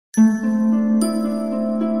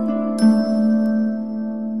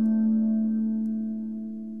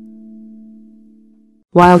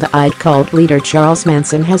Wild-eyed cult leader Charles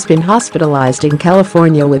Manson has been hospitalized in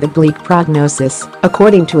California with a bleak prognosis,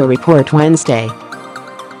 according to a report Wednesday.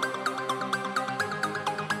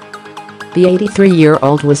 The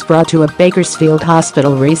 83-year-old was brought to a Bakersfield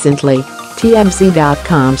hospital recently,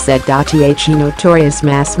 TMZ.com said.The notorious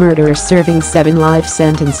mass murderer serving 7 life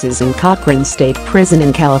sentences in Corcoran State Prison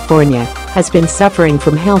in California has been suffering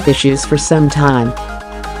from health issues for some time.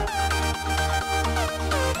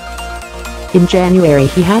 In January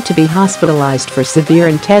he had to be hospitalized for severe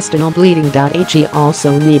intestinal bleeding.He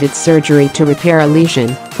also needed surgery to repair a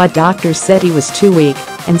lesion, but doctors said he was too weak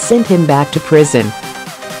and sent him back to prison.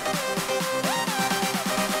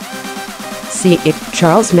 See it.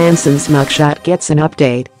 Charles Manson's mugshot gets an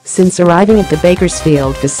update. Since arriving at the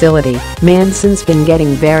Bakersfield facility, Manson's been getting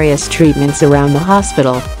various treatments around the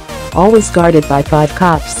hospital. Always guarded by 5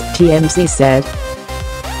 cops, TMZ said.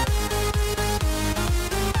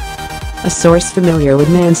 A source familiar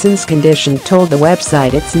with Manson's condition told the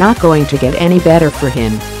website it's not going to get any better for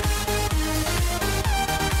him.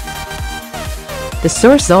 The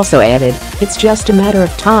source also added, "It's just a matter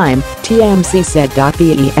of time," TMZ said.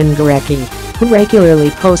 Dianne Gurecki, who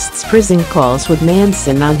regularly posts prison calls with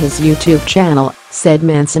Manson on his YouTube channel, said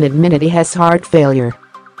Manson admitted he has heart failure.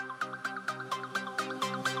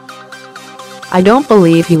 "I don't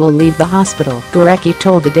believe he will leave the hospital," Gurecki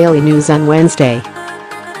told the Daily News on Wednesday.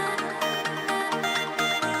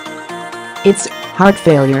 "It's heart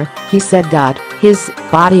failure," he said. "His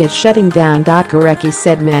body is shutting down." Gurecki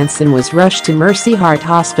said Manson was rushed to Mercy Heart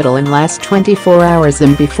Hospital in last 24 hours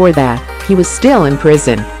and before that, he was still in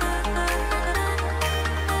prison.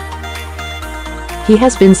 He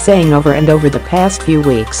has been saying over and over the past few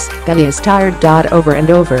weeks that he is tired.Over and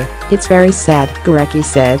over. "It's very sad," Gurecki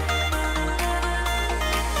said.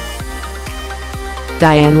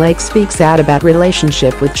 Dianne Lake speaks out about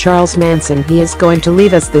relationship with Charles Manson. "He is going to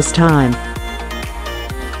leave us this time.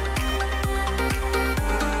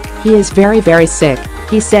 He is very sick,"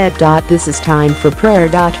 he said. "This is time for prayer."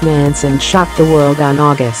 Manson shocked the world on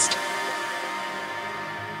August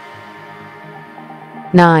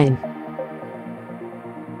 9.